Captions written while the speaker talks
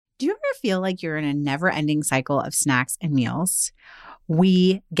Do you ever feel like you're in a never-ending cycle of snacks and meals?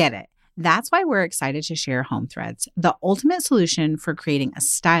 We get it. That's why we're excited to share Home Threads, the ultimate solution for creating a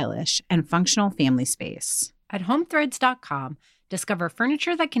stylish and functional family space. At homethreads.com, discover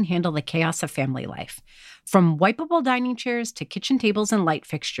furniture that can handle the chaos of family life. From wipeable dining chairs to kitchen tables and light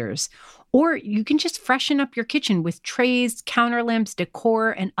fixtures. Or you can just freshen up your kitchen with trays, counter lamps,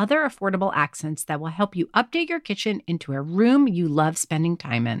 decor, and other affordable accents that will help you update your kitchen into a room you love spending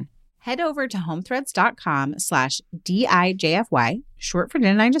time in. Head over to homethreads.com/DIJFY, short for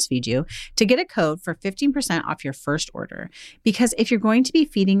Didn't I Just Feed You, to get a code for 15% off your first order. Because if you're going to be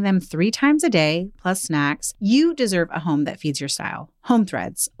feeding them 3 times a day, plus snacks, you deserve a home that feeds your style. Home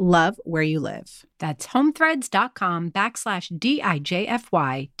Threads, love where you live. That's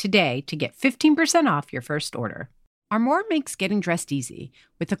homethreads.com/DIJFY today to get 15% off your first order. Armoire makes getting dressed easy.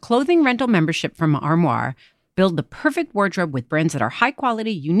 With a clothing rental membership from Armoire, build the perfect wardrobe with brands that are high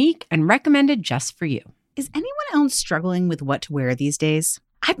quality, unique, and recommended just for you. Is anyone else struggling with what to wear these days?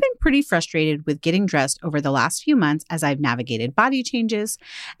 I've been pretty frustrated with getting dressed over the last few months as I've navigated body changes,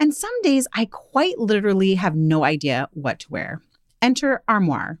 and some days I quite literally have no idea what to wear. Enter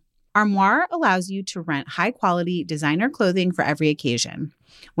Armoire. Armoire allows you to rent high-quality designer clothing for every occasion.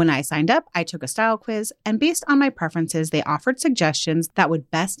 When I signed up, I took a style quiz, and based on my preferences, they offered suggestions that would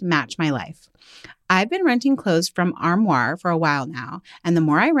best match my life. I've been renting clothes from Armoire for a while now, and the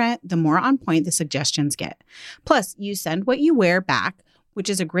more I rent, the more on point the suggestions get. Plus, you send what you wear back, which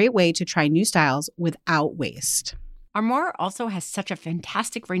is a great way to try new styles without waste. Armoire also has such a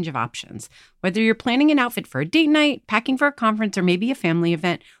fantastic range of options. Whether you're planning an outfit for a date night, packing for a conference, or maybe a family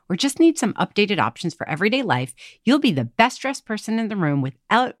event, or just need some updated options for everyday life, you'll be the best dressed person in the room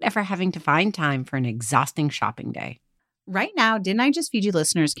without ever having to find time for an exhausting shopping day. Right now, Didn't I Just Feed You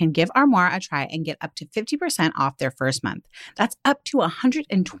listeners can give Armoire a try and get up to 50% off their first month. That's up to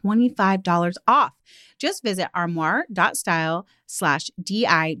 $125 off. Just visit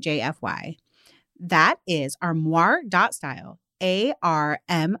armoire.style/DIJFY. That is armoire.style,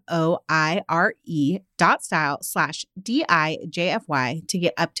 ARMOIRE.style/DIJFY to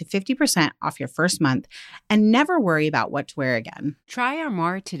get up to 50% off your first month and never worry about what to wear again. Try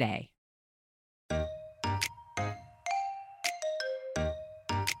Armoire today.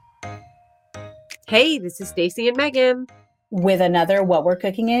 Hey, this is Stacey and Megan with another What We're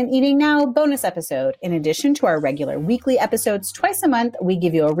Cooking and Eating Now bonus episode. In addition to our regular weekly episodes twice a month, we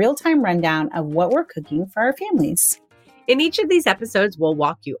give you a real-time rundown of what we're cooking for our families. In each of these episodes, we'll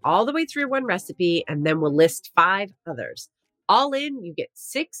walk you all the way through one recipe, and then we'll list 5 others. All in, you get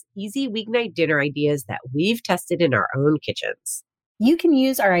 6 easy weeknight dinner ideas that we've tested in our own kitchens. You can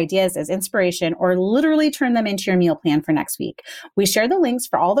use our ideas as inspiration or literally turn them into your meal plan for next week. We share the links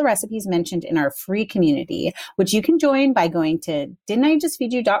for all the recipes mentioned in our free community, which you can join by going to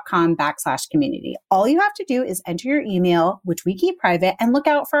didn'tijustfeedyou.com/community. All you have to do is enter your email, which we keep private, and look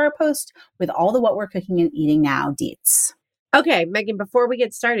out for our post with all the What We're Cooking and Eating Now deets. Okay, Megan, before we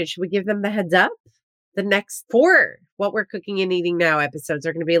get started, should we give them the heads up? The next 4 What We're Cooking and Eating Now episodes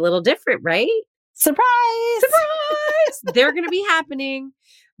are going to be a little different, right? Surprise! Surprise! They're going to be happening.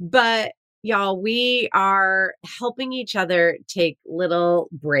 But y'all, we are helping each other take little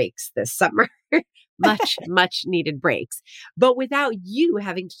breaks this summer. much needed breaks. But without you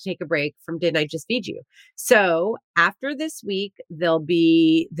having to take a break from Didn't I Just Feed You? So after this week, there'll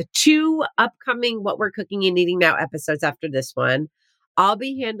be the 2 upcoming What We're Cooking and Eating Now episodes after this one. I'll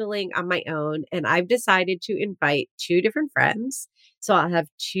be handling on my own, and I've decided to invite 2 different friends. So I'll have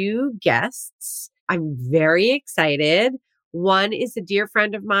 2 guests. I'm very excited. One is a dear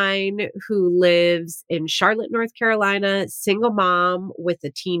friend of mine who lives in Charlotte, North Carolina, single mom with a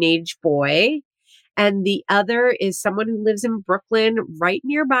teenage boy. And the other is someone who lives in Brooklyn, right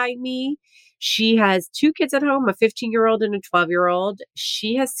nearby me. She has 2 kids at home, a 15-year-old and a 12-year-old.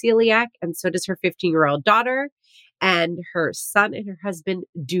 She has celiac, and so does her 15-year-old daughter. And her son and her husband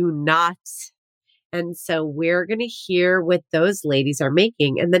do not. And so we're going to hear what those ladies are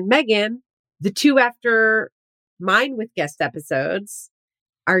making. And then Megan, the 2 after mine with guest episodes,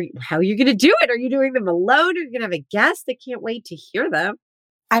 how are you going to do it? Are you doing them alone? Are you going to have a guest? I can't wait to hear them.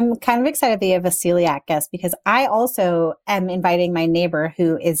 I'm kind of excited that you have a celiac guest because I also am inviting my neighbor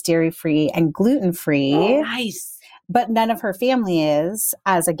who is dairy-free and gluten-free. Oh, nice. But none of her family is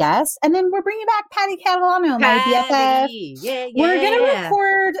as a guest. And then we're bringing back Patty Catalano, my BFF. Yeah. We're going to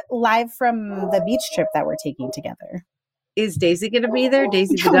record live from the beach trip that we're taking together. Is Daisy going to be there?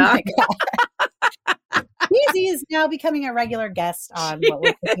 Daisy the Oh dog? Daisy is now becoming a regular guest on What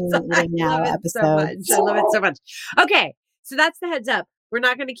We're Cooking and Eating Now episodes. I love it so much. Okay, so that's the heads up. We're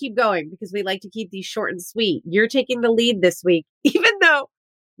not going to keep going because we like to keep these short and sweet. You're taking the lead this week, even though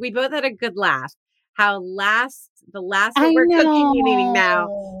we both had a good laugh. How the last I that we're cooking and eating now,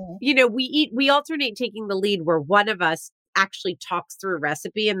 know. we alternate taking the lead where one of us actually talks through a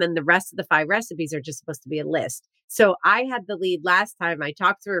recipe and then the rest of the 5 recipes are just supposed to be a list. So I had the lead last time. I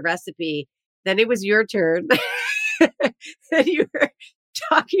talked through a recipe, then it was your turn. And you were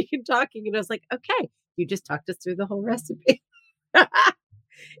talking and talking, and I was like, okay, you just talked us through the whole recipe.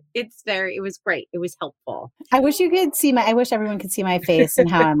 It was great. It was helpful. I wish everyone could see my face and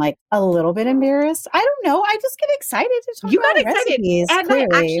how I'm like a little bit embarrassed. I don't know. I just get excited to talk You about got excited. recipes, And clearly.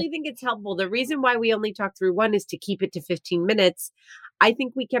 I actually think it's helpful. The reason why we only talked through one is to keep it to 15 minutes. I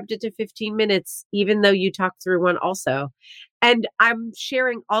think we kept it to 15 minutes, even though you talked through one also. And I'm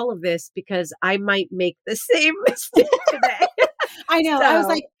sharing all of this because I might make the same mistake today. I know. I was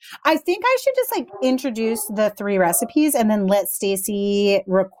like, I think I should just like introduce the 3 recipes and then let Stacey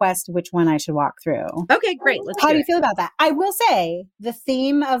request which one I should walk through. Okay, great. How do you feel about that? I will say the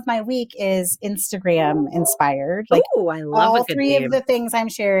theme of my week is Instagram inspired. Like, ooh, I love all a good 3 theme. of the things I'm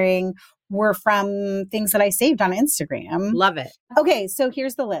sharing were from things that I saved on Instagram. Love it. Okay, so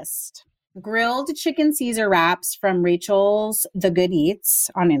here's the list. Grilled chicken Caesar wraps from Rachel's The Good Eats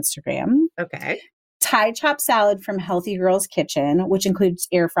on Instagram. Okay. Thai chop salad from Healthy Girls Kitchen, which includes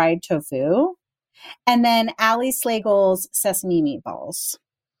air fried tofu. And then Allie Slagle's sesame meatballs.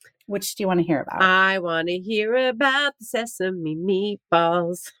 Which do you want to hear about? I want to hear about the sesame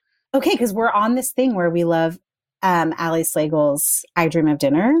meatballs. Okay, because we're on this thing where we love Allie Slagle's I Dream of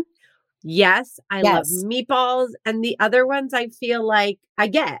Dinner. Yes, I love Yes. meatballs. And the other ones I feel like I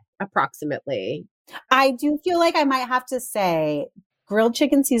get approximately. I do feel like I might have to say grilled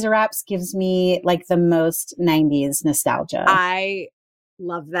chicken Caesar wraps gives me like the most 90s nostalgia. I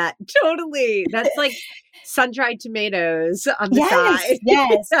love that. Totally. That's like sun-dried tomatoes on the Yes, side.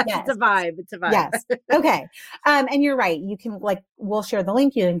 yes, It's yes. a vibe. It's a vibe. Yes. Okay. And you're right. You can we'll share the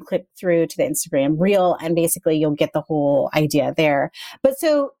link. You can click through to the Instagram reel and basically you'll get the whole idea there. But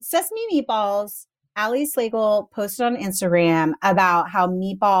so sesame meatballs, Allie Slagle posted on Instagram about how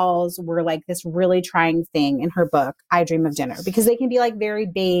meatballs were like this really trying thing in her book, I Dream of Dinner, because they can be like very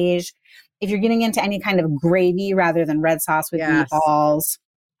beige. If you're getting into any kind of gravy rather than red sauce with meatballs.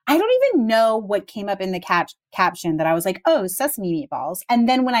 I don't even know what came up in the caption that I was like, oh, sesame meatballs. And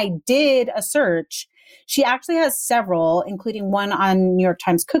then when I did a search, she actually has several, including one on New York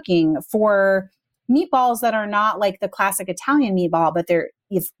Times Cooking for meatballs that are not like the classic Italian meatball, but they're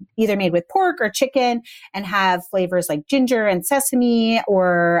either made with pork or chicken and have flavors like ginger and sesame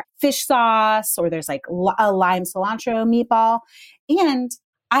or fish sauce, or there's like a lime cilantro meatball. And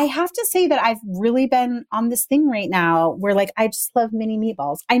I have to say that I've really been on this thing right now where like I just love mini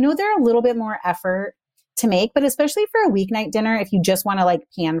meatballs. I know they're a little bit more effort to make, but especially for a weeknight dinner, if you just want to like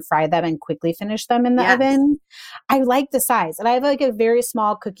pan fry them and quickly finish them in the oven, I like the size. And I have like a very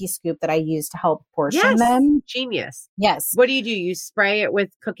small cookie scoop that I use to help portion them. Genius. Yes. What do? You spray it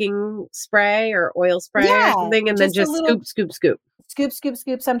with cooking spray or oil spray or something and then just scoop.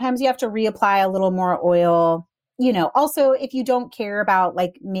 Scoop. Sometimes you have to reapply a little more oil. You know, also if you don't care about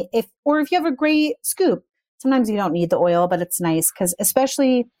like if you have a great scoop, sometimes you don't need the oil, but it's nice because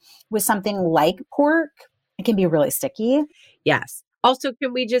especially with something like pork, it can be really sticky. Yes. Also,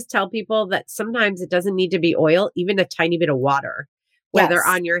 can we just tell people that sometimes it doesn't need to be oil, even a tiny bit of water, whether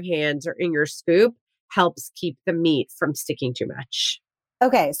on your hands or in your scoop, helps keep the meat from sticking too much.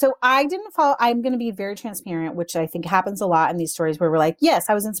 Okay, so I'm going to be very transparent, which I think happens a lot in these stories where we're like, yes,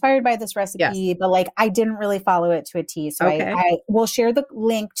 I was inspired by this recipe, but like I didn't really follow it to a T. So I will share the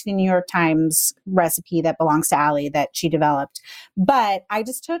link to the New York Times recipe that belongs to Allie that she developed. But I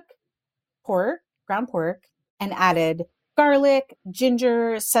just took ground pork, and added garlic,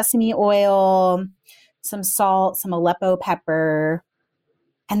 ginger, sesame oil, some salt, some Aleppo pepper,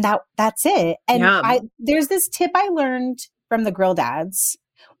 and that's it. And there's this tip I learned from the Grill Dads,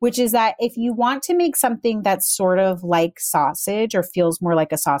 which is that if you want to make something that's sort of like sausage or feels more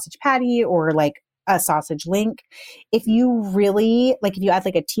like a sausage patty or like a sausage link, if you add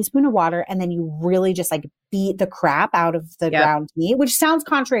like a teaspoon of water and then you really just like beat the crap out of the ground meat, which sounds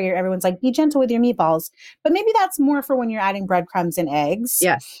contrary. Everyone's like, be gentle with your meatballs, but maybe that's more for when you're adding breadcrumbs and eggs.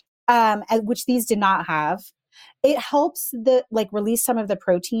 Yes. Which these did not have. It helps release some of the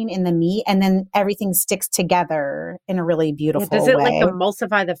protein in the meat, and then everything sticks together in a really beautiful way. Does it like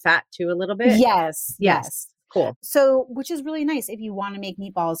emulsify the fat too a little bit? Yes. Cool. So, which is really nice if you want to make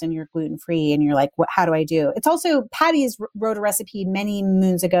meatballs and you're gluten-free and you're like, how do I do? It's also, Patty's wrote a recipe many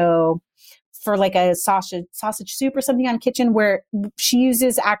moons ago for like a sausage soup or something on Kitchen where she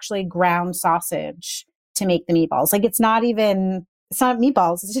uses actually ground sausage to make the meatballs. Like it's not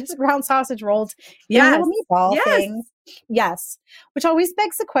meatballs. It's just ground sausage rolled in a little meatball thing. Yes. Which always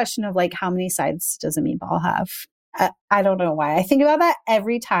begs the question of like, how many sides does a meatball have? I don't know why. I think about that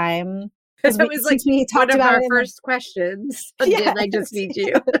every time. It was like we one talked of about our it first questions. Yes, Didn't I just feed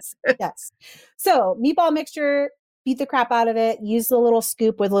you? yes, yes. So meatball mixture, beat the crap out of it. Use the little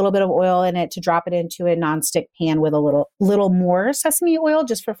scoop with a little bit of oil in it to drop it into a nonstick pan with a little more sesame oil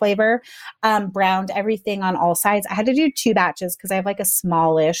just for flavor. Browned everything on all sides. I had to do 2 batches because I have like a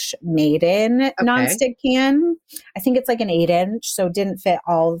smallish maiden nonstick pan. I think it's like an 8-inch, so it didn't fit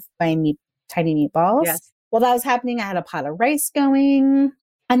all of my tiny meatballs. Yes. While that was happening, I had a pot of rice going.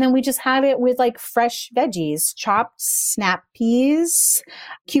 And then we just had it with like fresh veggies, chopped snap peas,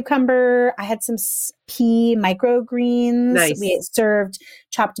 cucumber. I had some pea microgreens. Nice. We served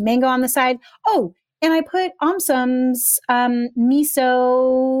chopped mango on the side. Oh, and I put Omsum's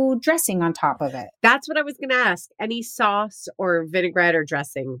miso dressing on top of it. That's what I was going to ask. Any sauce or vinaigrette or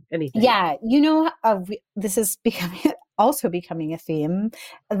dressing, anything? Yeah. You know, this is also becoming a theme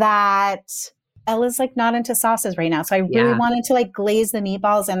that Ella's like not into sauces right now. So I really wanted to like glaze the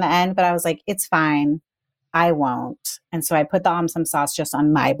meatballs in the end, but I was like, it's fine. I won't. And so I put the Omsum sauce just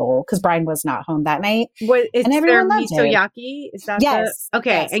on my bowl because Brian was not home that night. And everyone loved miso-yaki? Is that yes?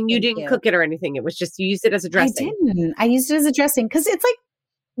 Okay. Yes, and you didn't cook it or anything. It was just, you used it as a dressing. I didn't. I used it as a dressing because it's like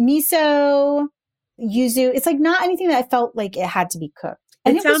miso, yuzu. It's like not anything that I felt like it had to be cooked.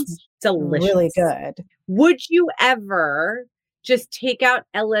 And it sounds delicious. Really good. Would you ever just take out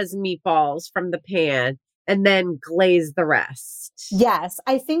Ella's meatballs from the pan and then glaze the rest? Yes.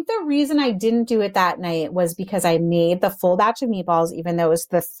 I think the reason I didn't do it that night was because I made the full batch of meatballs, even though it was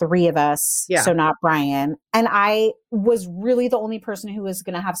the 3 of us. Yeah. So not Brian. And I was really the only person who was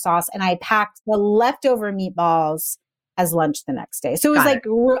going to have sauce. And I packed the leftover meatballs as lunch the next day. So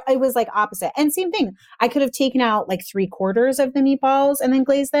it was like opposite. And same thing. I could have taken out like 3/4 of the meatballs and then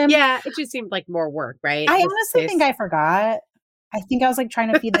glazed them. Yeah. It just seemed like more work, right? I honestly think I forgot. I think I was like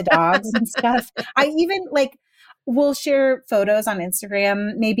trying to feed the dogs and stuff. I even like, we'll share photos on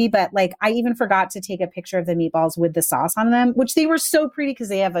Instagram maybe, but like I even forgot to take a picture of the meatballs with the sauce on them, which they were so pretty because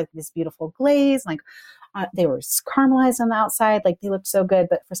they have like this beautiful glaze. Like they were caramelized on the outside. Like they looked so good.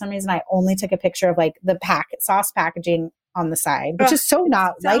 But for some reason, I only took a picture of like the sauce packaging on the side, which is so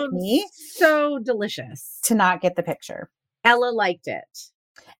not like me. So delicious. To not get the picture. Ella liked it.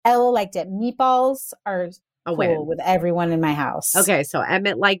 Meatballs are cool with everyone in my house. Okay, so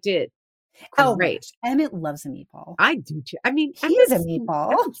Emmett liked it. Great. Emmett loves a meatball. I do too. I mean, he's a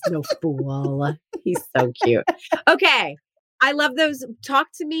meatball. Emmett's no fool. He's so cute. Okay. I love those. Talk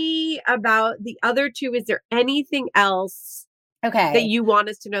to me about the other 2. Is there anything else that you want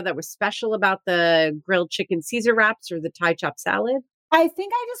us to know that was special about the grilled chicken Caesar wraps or the Thai chop salad? I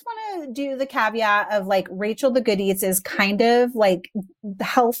think I just want to do the caveat of like Rachel the Good Eats is kind of like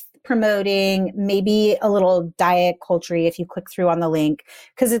health promoting, maybe a little diet culture if you click through on the link,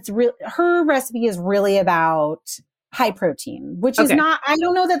 because it's her recipe is really about high protein, which is not, I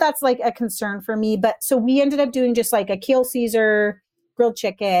don't know that that's like a concern for me, but so we ended up doing just like a kale Caesar grilled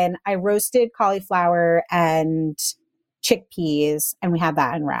chicken. I roasted cauliflower and chickpeas and we had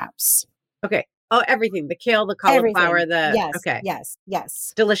that in wraps. Okay. Oh, everything. The kale, the cauliflower,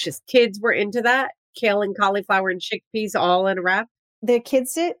 Yes. Delicious. Kids were into that? Kale and cauliflower and chickpeas all in a wrap? The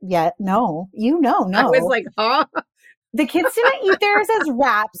kids did? Yeah. No. No. I was like, huh? The kids didn't eat theirs as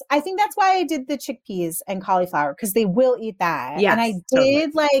wraps. I think that's why I did the chickpeas and cauliflower because they will eat that. Yes, and I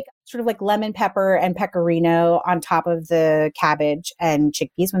did like sort of like lemon pepper and pecorino on top of the cabbage and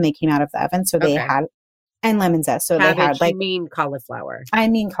chickpeas when they came out of the oven. So they had, and lemon zest. So cabbage, they had like. You mean cauliflower? I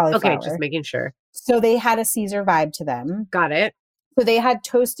mean cauliflower. Okay, just making sure. So they had a Caesar vibe to them. Got it. So they had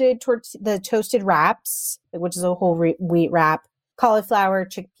the toasted wraps, which is a whole wheat wrap, cauliflower,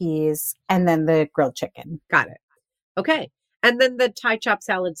 chickpeas, and then the grilled chicken. Got it. Okay. And then the Thai chop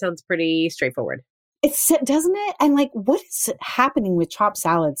salad sounds pretty straightforward. Doesn't it? And like, what is happening with chopped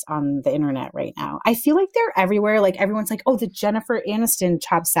salads on the internet right now? I feel like they're everywhere. Like everyone's like, oh, the Jennifer Aniston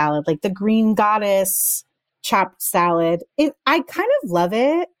chopped salad, like the Green Goddess chopped salad. I kind of love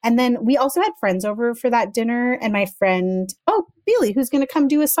it. And then we also had friends over for that dinner, and my friend, Bailey, who's going to come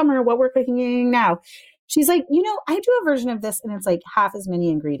do a summer what we're cooking now. She's like, I do a version of this and it's like half as many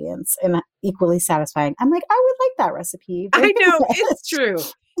ingredients and equally satisfying. I'm like, I would like that recipe. I know, it's true.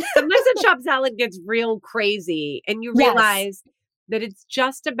 Sometimes a chopped salad gets real crazy and you realize that it's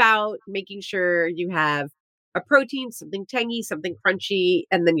just about making sure you have a protein, something tangy, something crunchy,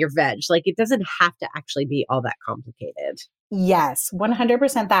 and then your veg. Like it doesn't have to actually be all that complicated. Yes,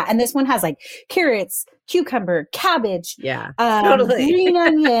 100% that. And this one has like carrots, cucumber, cabbage, totally. green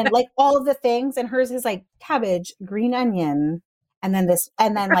onion, like all of the things. And hers is like cabbage, green onion, and then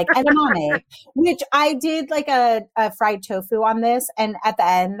like edamame, which I did like a fried tofu on this. And at the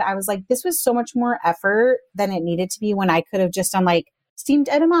end, I was like, this was so much more effort than it needed to be when I could have just done like steamed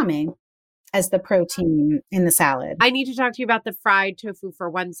edamame as the protein in the salad. I need to talk to you about the fried tofu for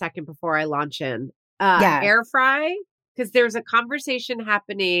 1 second before I launch in. Yeah. Air fry, because there's a conversation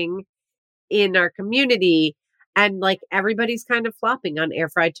happening in our community and like everybody's kind of flopping on air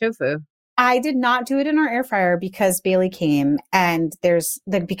fried tofu. I did not do it in our air fryer because Bailey came and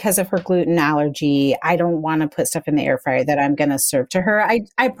because of her gluten allergy, I don't want to put stuff in the air fryer that I'm going to serve to her.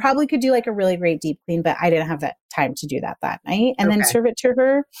 I probably could do like a really great deep clean, but I didn't have that time to do that night and then serve it to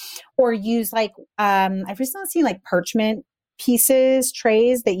her, or use like, I've recently seen like parchment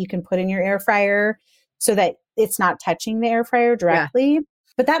trays that you can put in your air fryer so that it's not touching the air fryer directly,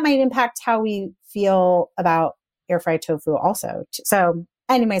 but that might impact how we feel about air fried tofu also. So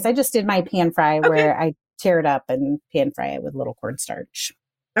anyways, I just did my pan fry where I tear it up and pan fry it with a little cornstarch.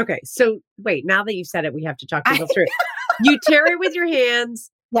 Okay. So wait, now that you said it, we have to talk people through. You tear it with your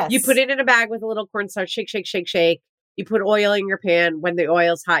hands. Yes. You put it in a bag with a little cornstarch, shake, shake, shake, shake. You put oil in your pan. When the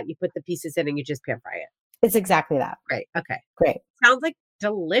oil's hot, you put the pieces in and you just pan fry it. It's exactly that. Great. Okay. Great. Sounds like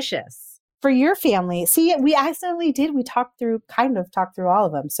delicious. For your family. See, we accidentally did. We talked through all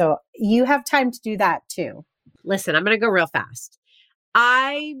of them. So you have time to do that too. Listen, I'm going to go real fast.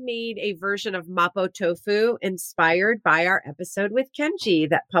 I made a version of Mapo tofu inspired by our episode with Kenji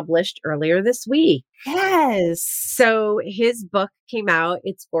that published earlier this week. Yes. So his book came out.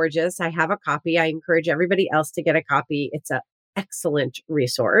 It's gorgeous. I have a copy. I encourage everybody else to get a copy. It's an excellent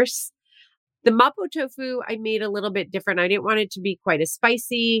resource. The Mapo tofu I made a little bit different. I didn't want it to be quite as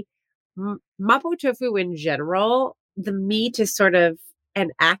spicy. Mapo tofu in general, the meat is sort of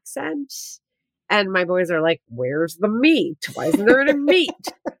an accent. And my boys are like, where's the meat? Why isn't there any meat?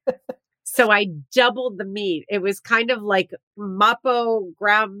 So I doubled the meat. It was kind of like Mapo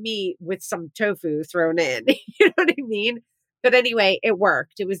ground meat with some tofu thrown in. You know what I mean? But anyway, it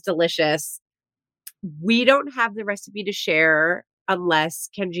worked. It was delicious. We don't have the recipe to share unless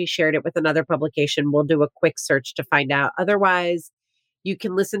Kenji shared it with another publication. We'll do a quick search to find out. Otherwise, you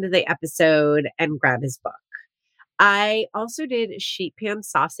can listen to the episode and grab his book. I also did sheet pan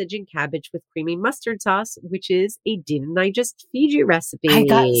sausage and cabbage with creamy mustard sauce, which is a Didn't I Just Feed You recipe. I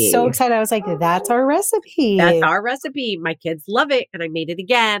got so excited. I was like, that's our recipe. That's our recipe. My kids love it. And I made it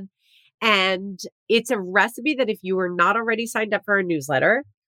again. And it's a recipe that if you are not already signed up for our newsletter,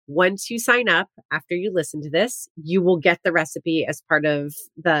 once you sign up after you listen to this, you will get the recipe as part of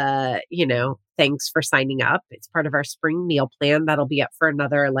the, thanks for signing up. It's part of our spring meal plan. That'll be up for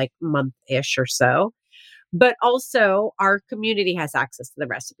another like month-ish or so. But also our community has access to the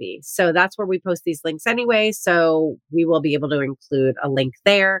recipe. So that's where we post these links anyway. So we will be able to include a link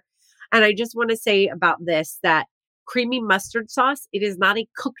there. And I just want to say about this that creamy mustard sauce, it is not a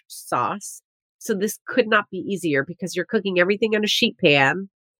cooked sauce. So this could not be easier because you're cooking everything in a sheet pan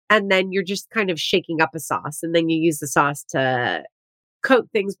and then you're just kind of shaking up a sauce. And then you use the sauce to coat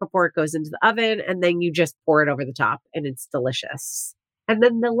things before it goes into the oven. And then you just pour it over the top and it's delicious. And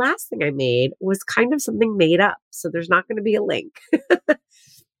then the last thing I made was kind of something made up. So there's not going to be a link.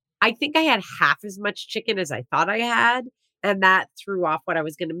 I think I had half as much chicken as I thought I had. And that threw off what I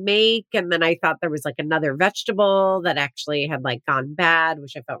was going to make. And then I thought there was like another vegetable that actually had like gone bad,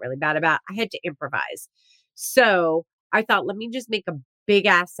 which I felt really bad about. I had to improvise. So I thought, let me just make a big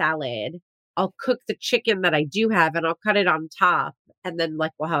ass salad. I'll cook the chicken that I do have and I'll cut it on top. And then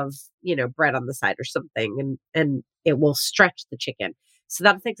like we'll have, bread on the side or something and it will stretch the chicken. So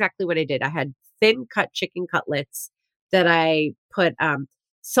that's exactly what I did. I had thin cut chicken cutlets that I put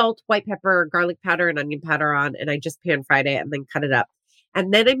salt, white pepper, garlic powder, and onion powder on. And I just pan fried it and then cut it up.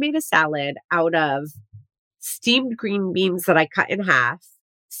 And then I made a salad out of steamed green beans that I cut in half,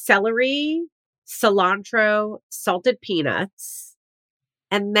 celery, cilantro, salted peanuts.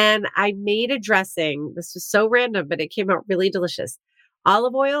 And then I made a dressing. This was so random, but it came out really delicious.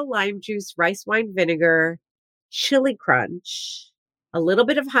 Olive oil, lime juice, rice wine vinegar, chili crunch, a little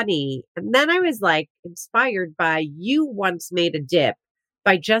bit of honey. And then I was like inspired by you once made a dip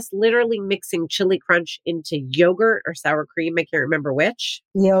by just literally mixing chili crunch into yogurt or sour cream. I can't remember which.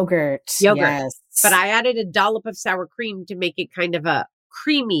 Yogurt. Yes. But I added a dollop of sour cream to make it kind of a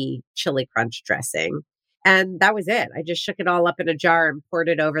creamy chili crunch dressing. And that was it. I just shook it all up in a jar and poured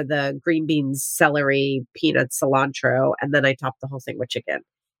it over the green beans, celery, peanuts, cilantro. And then I topped the whole thing with chicken.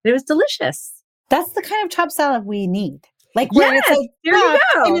 And it was delicious. That's the kind of chopped salad we need. Like where it's like, there you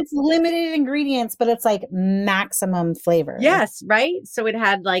go. And it's limited ingredients, but it's like maximum flavor. Yes, right? So it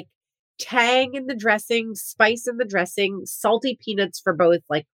had like tang in the dressing, spice in the dressing, salty peanuts for both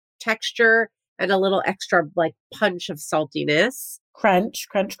like texture and a little extra like punch of saltiness. Crunch,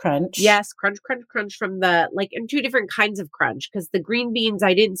 crunch, crunch. Yes, crunch, crunch, crunch from the like, and two different kinds of crunch because the green beans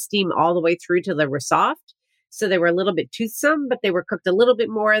I didn't steam all the way through till they were soft. So they were a little bit toothsome, but they were cooked a little bit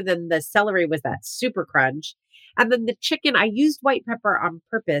more than the celery was that super crunch. And then the chicken, I used white pepper on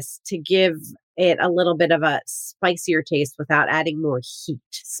purpose to give it a little bit of a spicier taste without adding more heat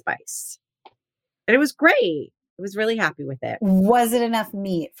spice. And it was great. I was really happy with it. Was it enough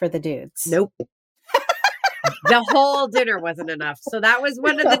meat for the dudes? Nope. The whole dinner wasn't enough. So that was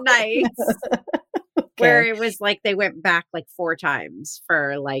one of the nights where it was like they went back like 4 times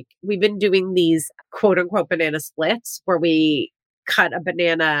for like, we've been doing these quote unquote banana splits where we cut a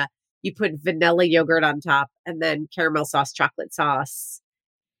banana, you put vanilla yogurt on top and then caramel sauce, chocolate sauce,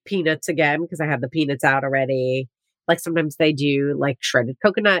 peanuts again, because I had the peanuts out already. Like sometimes they do like shredded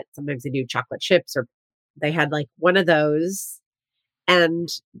coconut. Sometimes they do chocolate chips, or they had like one of those and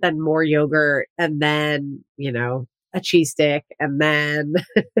then more yogurt and then, you know, a cheese stick and then,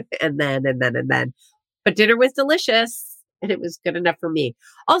 and then. But dinner was delicious and it was good enough for me.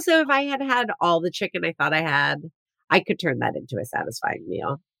 Also, if I had had all the chicken I thought I had, I could turn that into a satisfying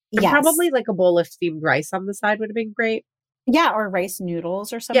meal. And probably like a bowl of steamed rice on the side would have been great. Yeah, or rice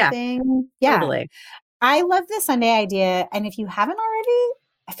noodles or something. Yeah, totally. I love the Sunday idea. And if you haven't already,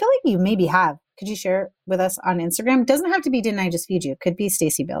 I feel like you maybe have. Could you share it with us on Instagram? It doesn't have to be Didn't I Just Feed You? It could be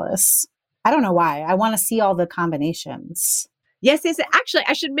Stacey Billis. I don't know why. I want to see all the combinations. Yes. Actually,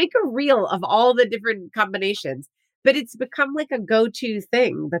 I should make a reel of all the different combinations, but it's become like a go-to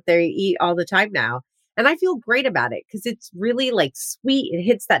thing that they eat all the time now. And I feel great about it because it's really like sweet. It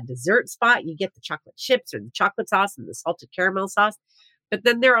hits that dessert spot. You get the chocolate chips or the chocolate sauce and the salted caramel sauce. But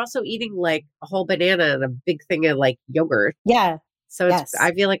then they're also eating like a whole banana and a big thing of like yogurt. Yeah. So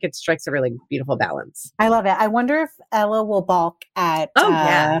I feel like it strikes a really beautiful balance. I love it. I wonder if Ella will balk at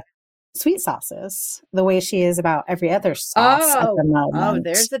sweet sauces the way she is about every other sauce at the moment. Oh,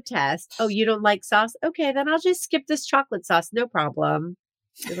 there's a test. Oh, you don't like sauce? Okay, then I'll just skip this chocolate sauce. No problem.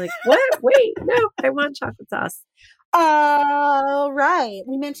 You're like, what? Wait, no, I want chocolate sauce. All right.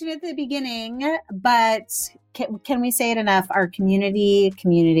 We mentioned it at the beginning, but can we say it enough? Our community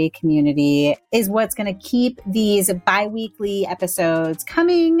is what's going to keep these bi-weekly episodes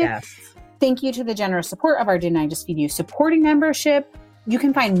coming. Yes. Thank you to the generous support of our Didn't I Just Feed You supporting membership. You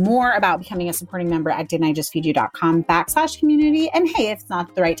can find more about becoming a supporting member at didn'tijustfeedyou.com/community. And hey, if it's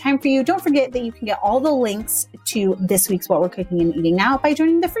not the right time for you, don't forget that you can get all the links to this week's What We're Cooking and Eating Now by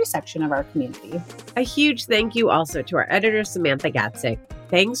joining the free section of our community. A huge thank you also to our editor, Samantha Gatzik.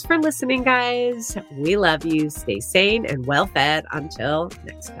 Thanks for listening, guys. We love you. Stay sane and well-fed. Until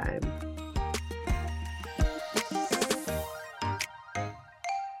next time.